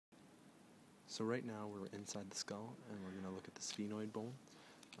So right now we're inside the skull and we're going to look at the sphenoid bone.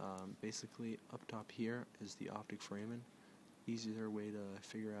 Basically up top here is the optic foramen. Easier way to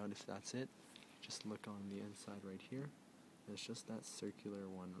figure out if that's it, just look on the inside right here. It's just that circular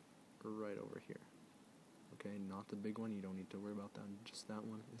one right over here. Okay, not the big one, you don't need to worry about that, just that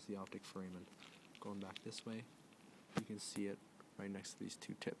one is the optic foramen. Going back this way, you can see it right next to these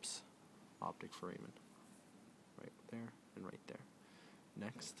two tips. Optic foramen. Right there and right there.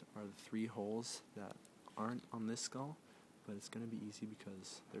 Next are the three holes that aren't on this skull, but it's going to be easy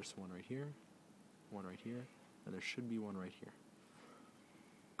because there's one right here, and there should be one right here.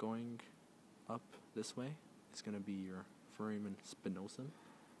 Going up this way is going to be your foramen spinosum,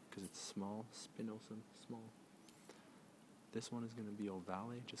 because it's small, spinosum, small. This one is going to be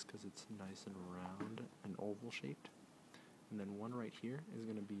ovale, just because it's nice and round and oval shaped. And then one right here is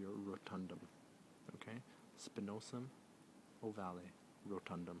going to be your rotundum. Okay? Spinosum, ovale,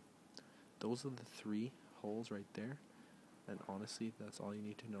 rotundum. Those are the three holes right there. And honestly, that's all you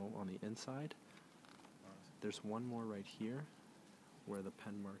need to know on the inside. There's one more right here, where the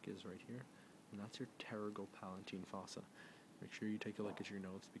pen mark is right here, and that's your Pyerygopalatine fossa. Make sure you take a look at your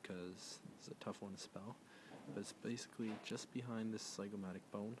notes because it's a tough one to spell. But it's basically just behind this zygomatic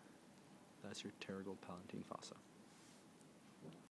bone. That's your Pyerygopalatine fossa.